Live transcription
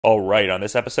All right, on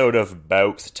this episode of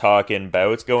Bowks Talking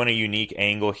Bouts, going a unique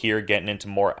angle here, getting into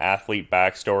more athlete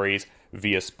backstories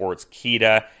via Sports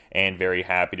Kita, and very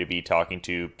happy to be talking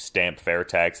to Stamp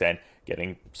Fairtex and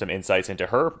getting some insights into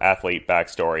her athlete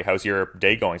backstory. How's your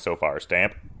day going so far,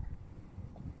 Stamp?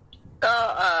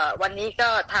 วันนี้ก็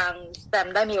ทางแซม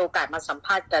ได้มีโอกาสมาสัมภ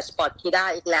าษณ์กับสปอร์ตคีด้า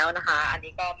อีกแล้วนะคะอัน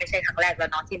นี้ก็ไม่ใช่ครั้งแรกแล้ว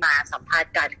เนาะที่มาสัมภาษ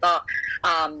ณ์กันก็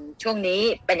ช่วงนี้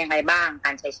เป็นยังไงบ้างก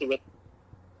ารใช้ชีวิต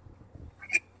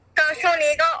ก็ช่วง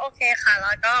นี้ก็โอเคค่ะแ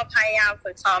ล้วก็พยายาม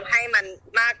ฝึกซ้อมให้มัน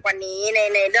มากกว่านี้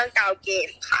ในเรื่องการเกม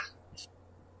ค่ะ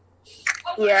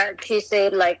Yeah, she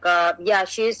said like yeah,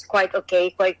 she's quite okay,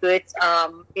 quite good.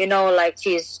 Like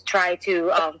she's try to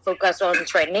focus on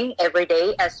training every day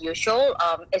as usual,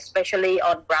 especially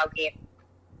on brow game.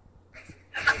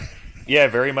 Yeah,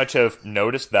 very much have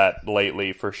noticed that lately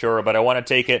for sure, but I want to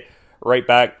take it right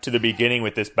back to the beginning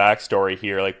with this backstory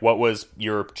here. Like, what was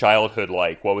your childhood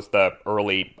like? What was the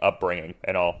early upbringing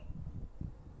and all?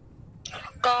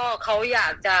 ก็เขาอยา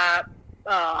กจะ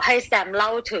ให้แซมเล่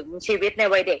าถึงชีวิตใน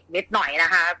วัยเด็กนิดหน่อยน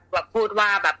ะคะแบบพูดว่า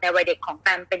แบบในวัยเด็กของแซ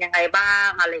มเป็นยังไงบ้าง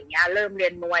อะไรอย่างเงี้ยเริ่มเรี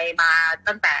ยนมวยมา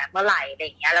ตั้งแต่เมื่อไหร่อะไรอ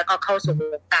ย่างเงี้ยแล้วก็เข้าสู่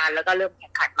วงการแล้วก็เริ่มแข่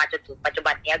งขันมาจนถึงปัจจุ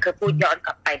บันเนี้ยคือพูดย้อนก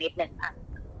ลับไปนิดนึงค่ะ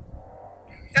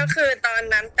ก็คือตอน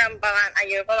นั้นจำประมาณอา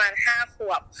ยุประมาณ5 ข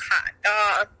วบค่ะก็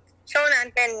ช่วงนั้น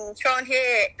เป็นช่วงที่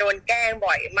โดนแกล้ง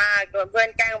บ่อยมากโดนเพื่อน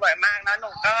แกล้งบ่อยมากแล้วหนู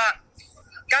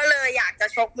ก็เลยอยากจะ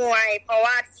ชกมวยเพราะ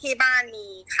ว่าที่บ้านมี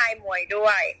ค่ายมวยด้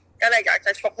วยก็เลยอยากจ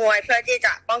ะชกมวยเพื่อที่จ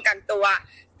ะป้องกันตัว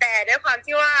แต่ด้วยความ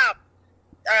ที่ว่า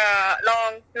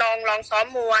ลองซ้อม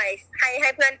มวยให้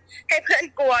เพื่อน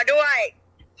กลัวด้วย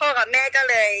พ่อกับแม่ก็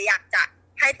เลยอยากจะ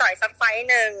ให้ต่อยสักไฟต์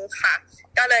นึงค่ะ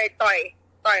ก็เลยต่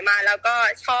อยมาแล้วก็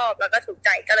ชอบแล้วก็ถูกใจ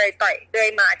ก็เลยต่อยเรื่อย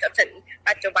มาจนถึง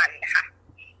ปัจจุบันค่ะ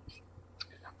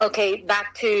Okay,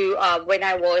 back to when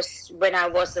I was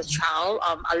a child,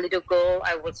 a little girl.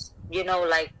 I was,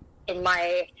 like in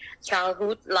my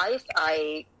childhood life,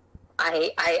 I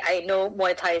know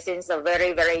Muay Thai since a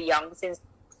very very young, since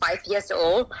 5 years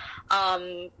old.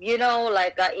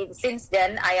 Since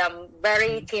then I am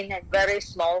very thin and very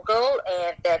small girl,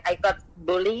 and then I got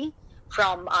bullied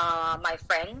from my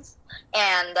friends,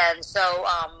 and then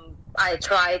I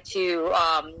try to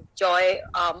join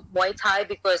Muay Thai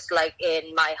because like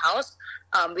in my house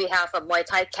we have a Muay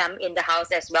Thai camp in the house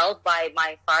as well by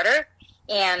my father,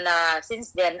 and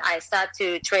since then I start to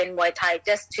train Muay Thai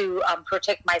just to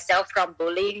protect myself from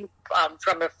bullying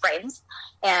from my friends,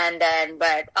 and then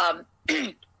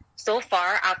so far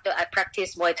after I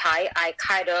practice Muay Thai I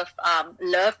kind of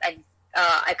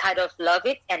love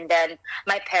it, and then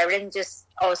my parents just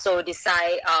also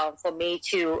decide for me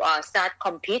to start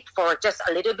compete for just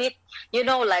a little bit.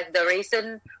 Like the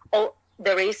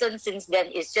reason since then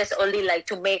is just only like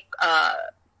to make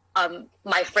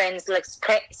my friends like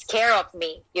scared of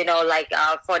me.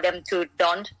 For them to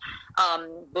don't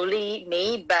bully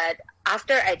me. But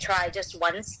after I try just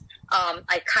once,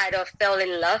 I kind of fell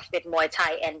in love with Muay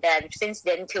Thai, and then since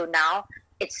then till now,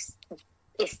 it's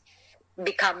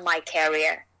become my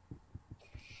career.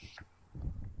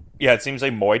 Yeah, it seems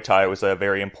like Muay Thai was a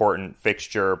very important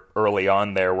fixture early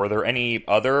on there. Were there any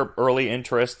other early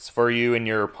interests for you in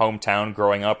your hometown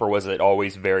growing up, or was it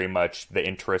always very much the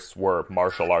interests were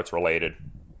martial arts related?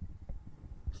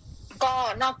 ก็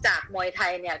นอกจากมวยไท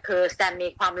ยเนี่ยคือแซมมี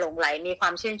ความหลงใหลมีควา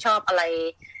มชื่นชอบอะไร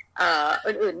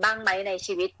อื่นๆบ้างไหมใน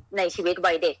ชีวิต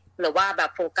วัยเด็กหรือว่าแบ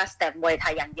บโฟกัสแต่มวยไท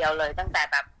ยอย่างเดียวเลยตั้งแต่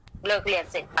แบบเลิกเรียน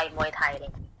เสร็จไปมวยไทยเล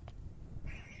ย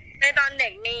ในตอนเด็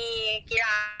กมีกีฬ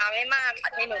าไม่มากค่ะ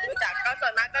ที่หนูรู้จักก็ส่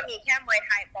วนมากก็มีแค่มวยไ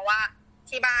ทยเพราะว่า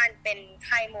ที่บ้านเป็น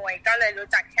ค่ายมวยก็เลยรู้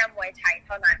จักแค่มวยไทยเ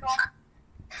ท่านั้นค่ะ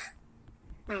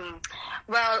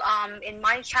Well, in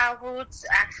my childhood,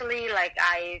 actually, like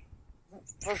I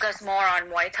focus more on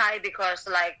Muay Thai because,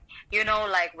 like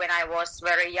when I was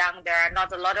very young, there are not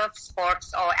a lot of sports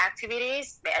or activities,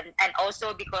 and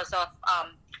also because of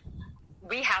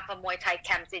we have a Muay Thai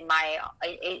camps in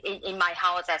my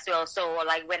house as well. So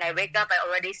like when I wake up, I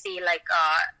already see like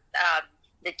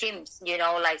the gyms,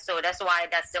 so that's why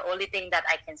that's the only thing that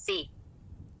I can see.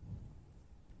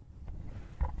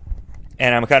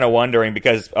 And I'm kind of wondering,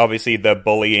 because obviously the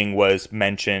bullying was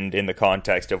mentioned in the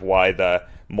context of why the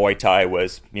Muay Thai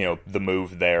was, the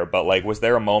move there. But like, was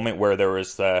there a moment where there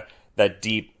was that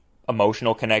deep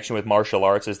emotional connection with martial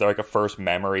arts? Is there like a first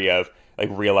memory of like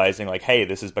realizing like, hey,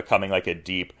 this is becoming like a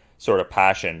deep sort of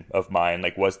passion of mine?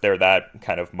 Like, was there that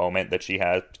kind of moment that she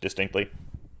had distinctly?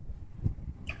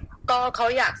 ก็เขา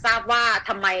อยากทราบว่าท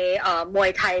ำไมมว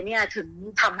ยไทยเนี่ยถึง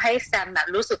ทำให้แซมแบบ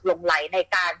รู้สึกหลงไหลใน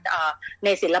การใน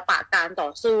ศิลปะการต่อ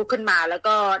สู้ขึ้นมาแล้ว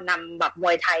ก็นำแบบม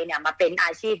วยไทยเนี่ยมาเป็นอ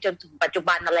าชีพจนถึงปัจจุ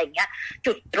บันอะไรเงี้ย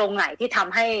จุดตรงไหนที่ท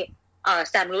ำให้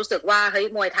แซมรู้สึกว่าเฮ้ย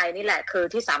มวยไทยนี่แหละคือ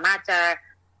ที่สามารถจะ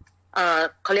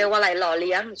เขาเรียกว่าอะไรหล่อเ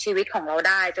ลี้ยงชีวิตของเรา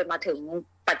ได้จนมาถึง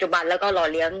ปัจจุบันแล้วก็หล่อ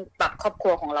เลี้ยงแบบครอบครั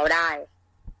วของเราได้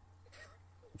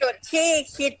จุดที่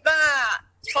คิดว่า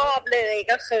ชอบเลย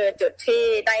ก็คือจุดที่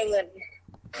ได้เงิน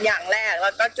อย่างแรกแ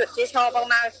ล้วก็จุดที่ชอบ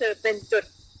มากๆคือเป็นจุ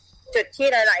ดที่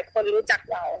หลายๆคนรู้จัก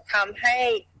เราทำให้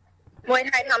มวยไ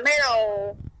ทยทำให้เรา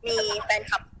มีแฟน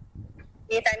คลับ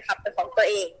เป็นของตัว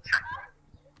เองค่ะ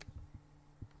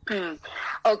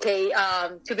Okay,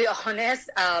 to be honest,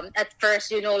 at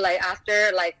first, like after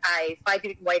like I fight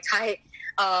with Muay Thai,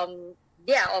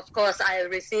 yeah, of course I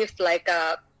received like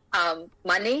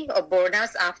money or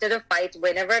bonus after the fight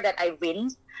whenever that I win,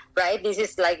 right? This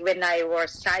is like when I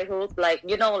was childhood, like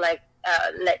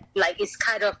like it's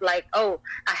kind of like a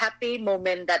happy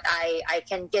moment that I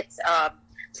can get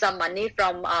some money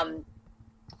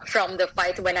from the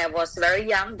fight when I was very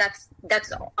young. That's the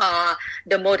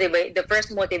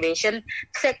first motivation.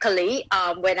 Secondly,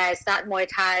 when I start Muay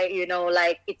Thai,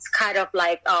 like it's kind of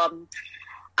like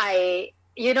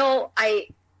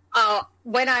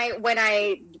when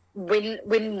I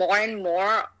win more and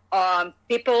more,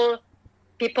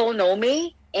 people know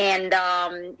me, and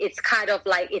it's kind of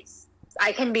like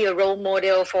I can be a role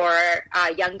model for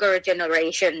a younger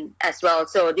generation as well.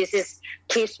 So this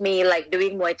keeps me like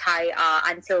doing Muay Thai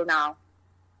until now.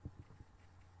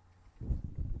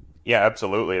 Yeah,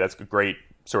 absolutely. That's a great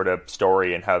sort of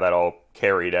story and how that all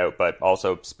carried out, but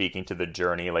also speaking to the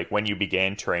journey, like when you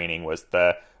began training, was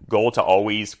the goal to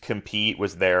always compete?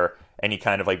 Was there any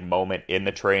kind of like moment in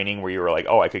the training where you were like,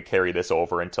 oh, I could carry this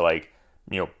over into like,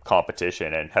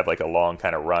 competition and have like a long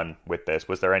kind of run with this?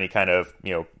 Was there any kind of,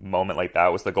 moment like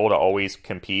that? Was the goal to always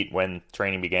compete when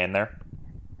training began there?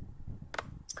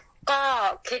 ก็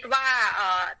คิดว่า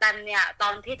แตมเนี่ยตอ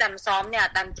นที่แตมซ้อมเนี่ย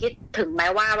แตมคิดถึงไหม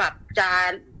ว่าแบบจะ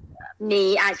มี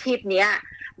อาชีพเนี้ย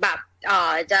แบบ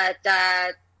จะ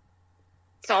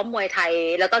ซ้อมมวยไทย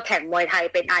แล้วก็แข่งมวยไทย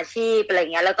เป็นอาชีพอะไรเ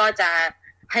งี้ยแล้วก็จะ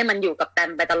ให้มันอยู่กับแต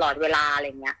มไปตลอดเวลาอะไร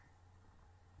เงี้ย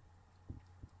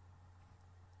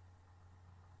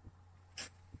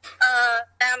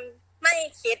แตมไม่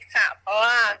คิดค่ะเพราะ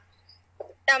ว่า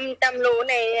แตมรู้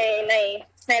ใ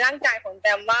นร่างกายของแต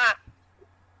มว่า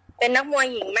เป็นนักมวย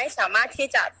หญิงไม่สามารถที่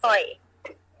จะต่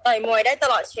อยมวยได้ต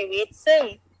ลอดชีวิตซึ่ง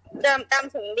แตม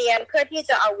ถึงเรียนเพื่อที่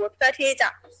จะอาวุธเพื่อที่จะ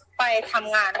ไปท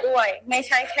ำงานด้วยไม่ใ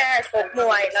ช่แค่ชกม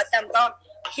วยแล้วแตมก็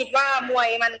คิดว่ามวย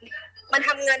มันท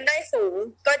ำเงินได้สูง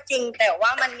ก็จริงแต่ว่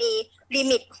ามันมีลิ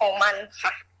มิตของมัน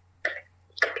ค่ะ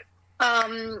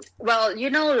well,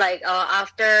 like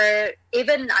after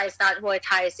even I start Muay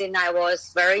Thai since I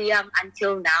was very young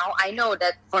until now, I know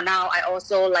that for now I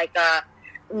also like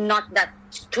not that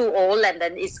too old, and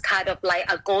then it's kind of like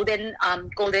a golden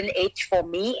age for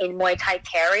me in Muay Thai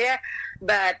career.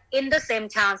 But in the same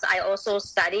time, I also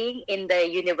studying in the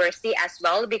university as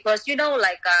well because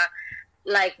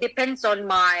like depends on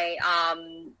my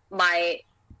my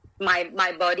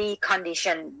body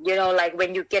condition. Like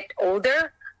when you get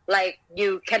older. Like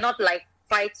you cannot like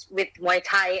fight with Muay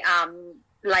Thai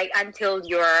like until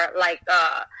you're like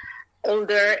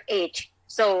older age.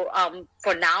 So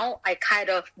for now I kind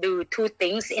of do two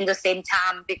things in the same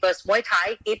time because Muay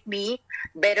Thai give me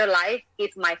better life,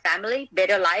 give my family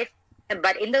better life.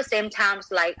 But in the same time,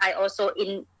 like I also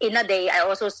in a day I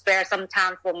also spare some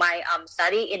time for my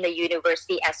study in the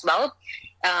university as well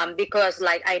because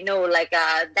like I know like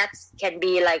that can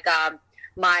be like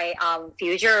my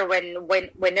future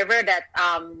whenever that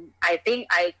I think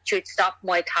I should stop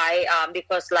Muay Thai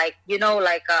because like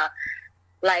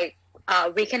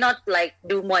we cannot like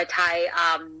do Muay Thai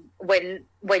when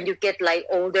you get like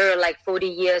older like 40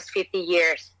 years 50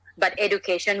 years but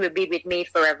education will be with me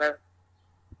forever.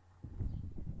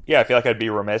 Yeah, I feel like I'd be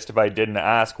remiss if I didn't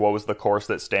ask what was the course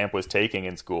that Stamp was taking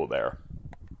in school there.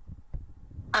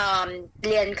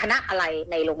 เรียนคณะอะไร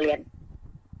ในโรงเรียน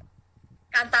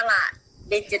การตลาด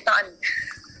digital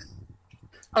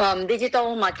digital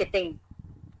marketing.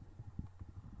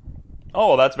 Oh,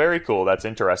 well, that's very cool. That's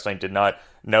interesting. Did not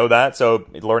know that. So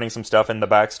learning some stuff in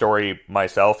the backstory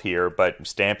myself here, but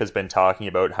Stamp has been talking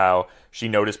about how she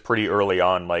noticed pretty early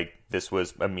on, like this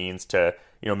was a means to,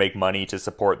 make money to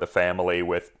support the family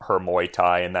with her Muay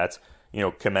Thai. And that's,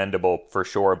 commendable for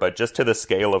sure. But just to the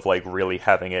scale of like really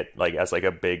having it like as like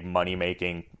a big money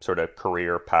making sort of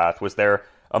career path, was there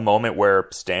a moment where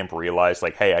Stamp realized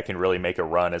like, hey, I can really make a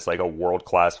run as like a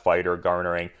world-class fighter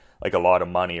garnering like a lot of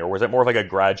money? Or was it more of like a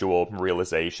gradual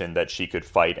realization that she could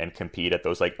fight and compete at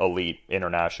those like elite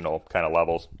international kind of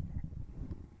levels?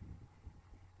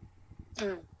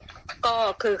 ก็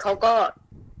คือเขาก็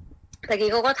ตะ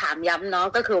กี้เขาก็ถามย้ำเนาะ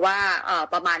ก็คือว่า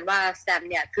ประมาณว่าแซม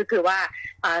เนี่ยคือว่า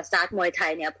สตาร์ทมวยไท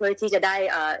ยเนี่ยเพื่อที่จะได้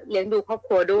เลี้ยงดูครอบค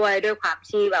รัวด้วยความ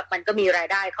ที่แบบมันก็มีราย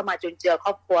ได้เข้ามาจุนเจือคร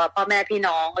อบครัวพ่อแม่พี่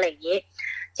น้องอะไรอย่างนี้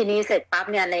ทีนี้เสร็จปั๊บ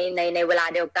เนี่ยในเวลา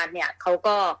เดียวกันเนี่ยเขา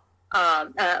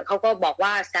ก็บอกว่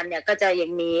าแซมเนี่ยก็จะยั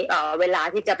งมีเวลา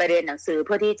ที่จะไปเรียนหนังสือเ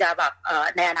พื่อที่จะแบบ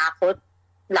ในอนาคต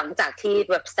หลังจากที่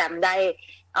แบบแซมได้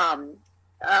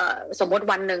สมมติ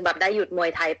วันหนึ่งแบบได้หยุดมวย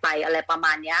ไทยไปอะไรประม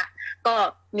าณเนี้ยก็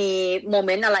มีโมเม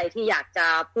นต์อะไรที่อยากจะ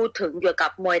พูดถึงเกี่ยวกั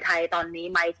บมวยไทยตอนนี้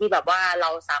ไหมที่แบบว่าเรา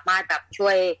สามารถแบบช่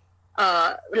วย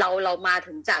เรามา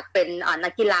ถึงจากเป็นนั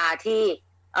กกีฬาที่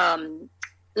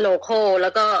โลคอลแล้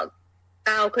วก็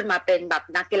ก้าวขึ้นมาเป็นแบบ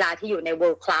นักกีฬาที่อยู่ใน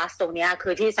world class ตรงนี้คื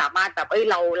อที่สามารถแบบ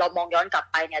เรามองย้อนกลับ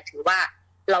ไปเนี่ยถือว่า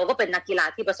เราก็เป็นนักกีฬา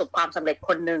ที่ประสบความสำเร็จค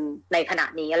นหนึ่งในขณะ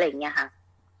นี้อะไรอย่างเงี้ยค่ะ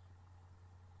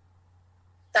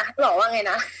จะบอกว่าไง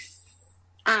นะ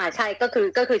ใช่ก็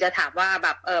คือจะถามว่าแ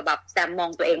บบแซมมอง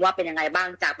ตัวเองว่าเป็นยังไงบ้าง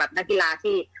จากแบบนักกีฬา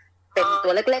ที่เป็นตั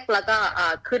วเล็กๆแล้วก็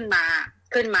ขึ้นม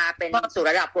าเป็นสู่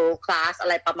ระดับ world class อะ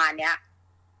ไรประมาณเนี้ย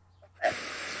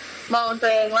มองตั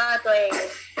วเองว่าตัวเอง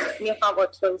มีความอด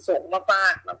ทนสูงมา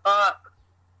กๆแล้วก็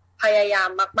พยายาม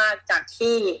มากๆจาก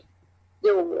ที่อ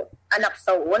ยู่อันดับ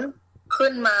0ขึ้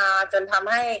นมาจนท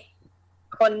ำให้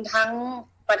คนทั้ง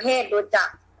ประเทศรู้จัก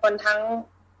คนทั้ง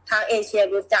เอเชีย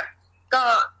รู้จักก็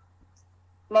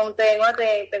มองตัวเองว่าตัว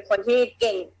เองเป็นคนที่เ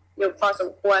ก่งอยู่พอสม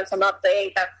ควรสำหรับตัวเอง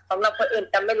แต่สำหรับคนอื่น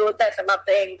จะไม่รู้แต่สำหรับ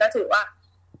ตัวเองก็ถือว่า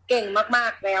เก่งมา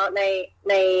กๆแล้ว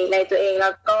ในตัวเองแล้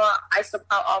วก็ I'm so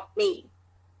proud of me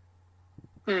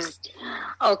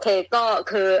Okay ก็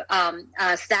คือ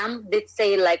Sam did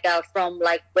say like from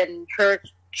like when her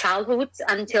childhood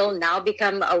until now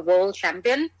become a world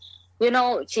champion you know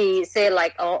she said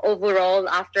like overall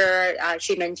after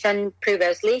she mentioned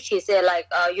previously she said like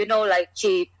you know like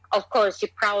she of course she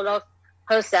proud of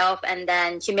herself and then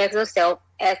she makes herself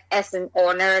as an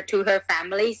honor to her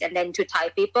families and then to Thai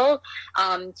people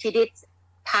she did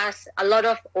pass a lot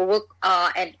of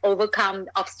and overcome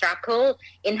obstacle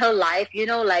in her life you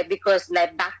know like because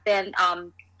like back then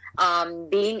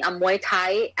being a Muay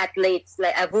Thai athlete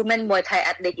like a woman Muay Thai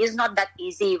athlete is not that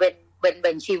easy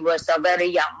when she was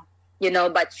very young you know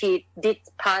but she did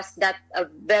pass that a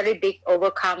very big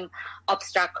overcome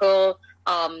obstacle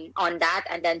on that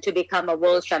and then to become a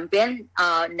world champion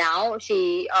now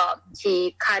she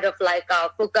kind of like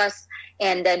focus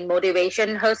and then motivation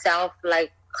herself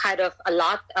like kind of a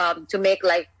lot to make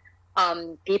like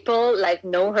people like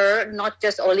know her not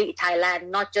just only in Thailand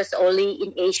not just only in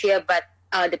Asia but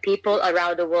the people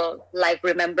around the world like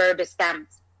remember the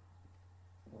stamps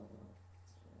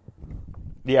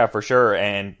Yeah, for sure.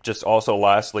 And just also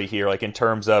lastly here, like in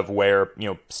terms of where,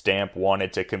 Stamp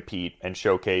wanted to compete and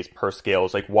showcase her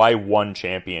skills, like why one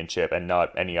championship and not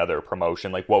any other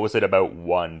promotion? Like what was it about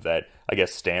one that I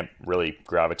guess Stamp really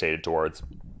gravitated towards?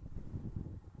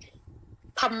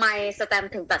 ทำไมสแตม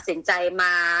ถึงตัดสินใจม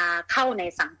าเข้าใน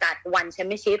สังกัด One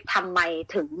Championship ทำไม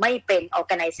ถึงไม่เป็น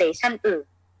organization อื่น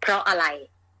เพราะอะไร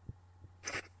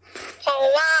เพราะ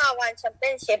ว่า One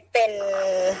Championship เป็น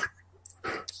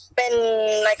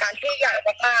รายการที่ใหญ่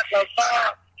มากๆแล้วก็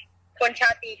คนชา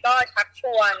ตรีก็ชักช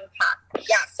วนค่ะ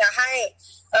อยากจะให้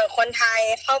คนไทย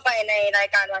เข้าไปในราย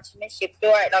การ One Championship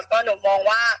ด้วยแล้วก็หนูมอง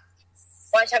ว่า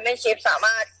One Championship สาม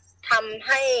ารถทำใ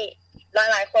ห้ห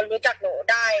ลายๆคนรู้จักหนู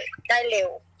ได้เร็ว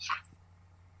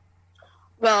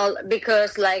Well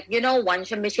because like One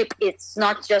Championship it's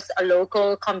not just a local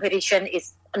competition it's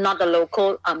not a local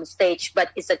stage but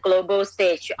it's a global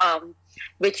stage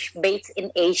which based in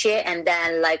Asia and then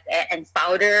like and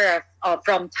founder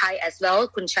from Thai as well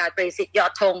คุณชาตรีสิทธิ์ยอ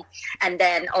ดธง and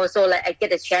then also like I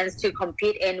get a chance to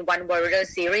compete in One Warrior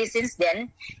series since then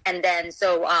and then so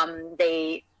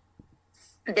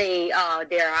they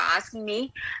are asking me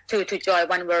to join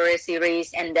One Warrior series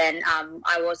and then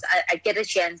I get a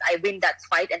chance I win that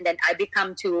fight and then I become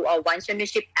to a One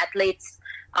Championship athletes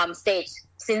stage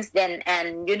since then and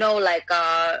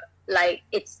like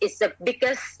it's the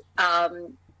biggest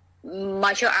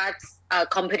martial arts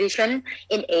competition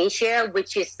in Asia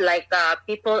which is like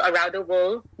people around the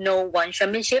world know One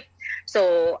Championship so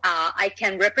I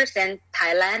can represent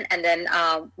Thailand and then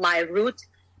my root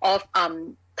of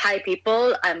Thai people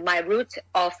and my root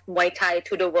of Muay Thai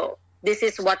to the world this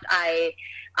is what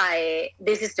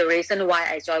this is the reason why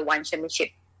I joined One Championship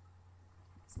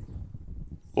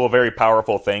Well, a very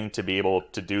powerful thing to be able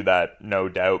to do that, no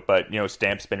doubt. But,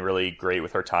 Stamp's been really great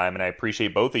with her time, and I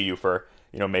appreciate both of you for,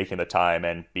 making the time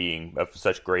and being of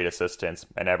such great assistance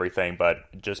and everything. But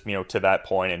just, to that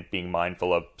point and being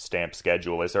mindful of Stamp's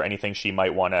schedule, is there anything she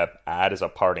might want to add as a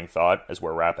parting thought as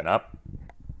we're wrapping up?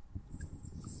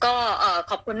 ก็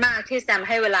ขอบคุณมากที่แซมใ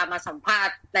ห้เวลามาสัมภาษ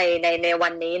ณ์ในวั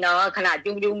นนี้เนาะขนาด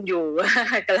ยุ่งอยู่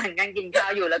กำลังนั่งกินข้า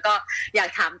วอยู่แล้วก็อยาก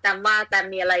ถามแซมว่าแซม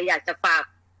มีอะไรอยากจะฝาก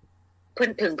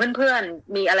ถึงเพื่อน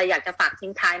ๆมีอะไรอยากจะฝากทิ้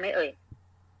งท้ายไหมเอ่ย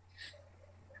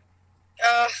เอ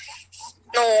อ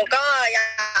หนูก็อย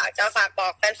ากจะฝากบอ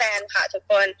กแฟนๆค่ะทุก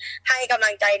คนให้กำลั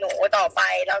งใจหนูต่อไป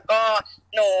แล้วก็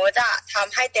หนูจะท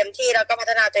ำให้เต็มที่แล้วก็พั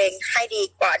ฒนาตัวเองให้ดี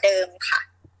กว่าเดิมค่ะ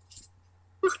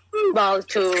Well,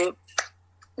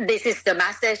 this is the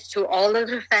message to all of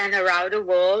the fans around the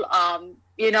world.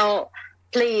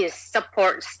 Please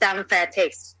support STEM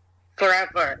Fairtex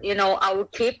forever. I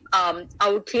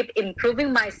will keep improving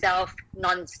myself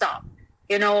nonstop.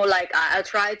 I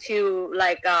try to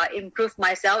improve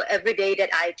myself every day that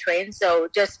I train. So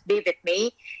just be with me,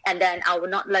 and then I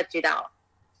will not let you down.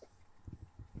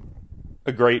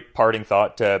 A great parting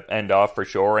thought to end off for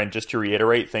sure. And just to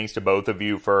reiterate, thanks to both of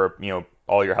you for,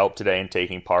 all your help today and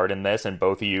taking part in this, and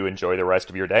both of you enjoy the rest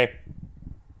of your day.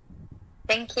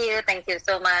 Thank you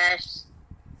so much.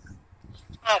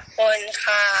 ขอบคุณ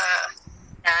ค่ะ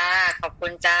จ้าขอบคุ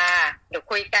ณจ้าเดี๋ยว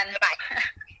คุยกันบ๊ายบาย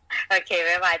โอเค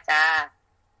บ๊ายบายจ้า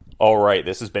All right,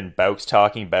 this has been Bowks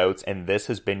Talking Bouts, and this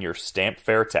has been your Stamp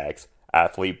Fairtex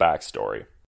Athlete Backstory.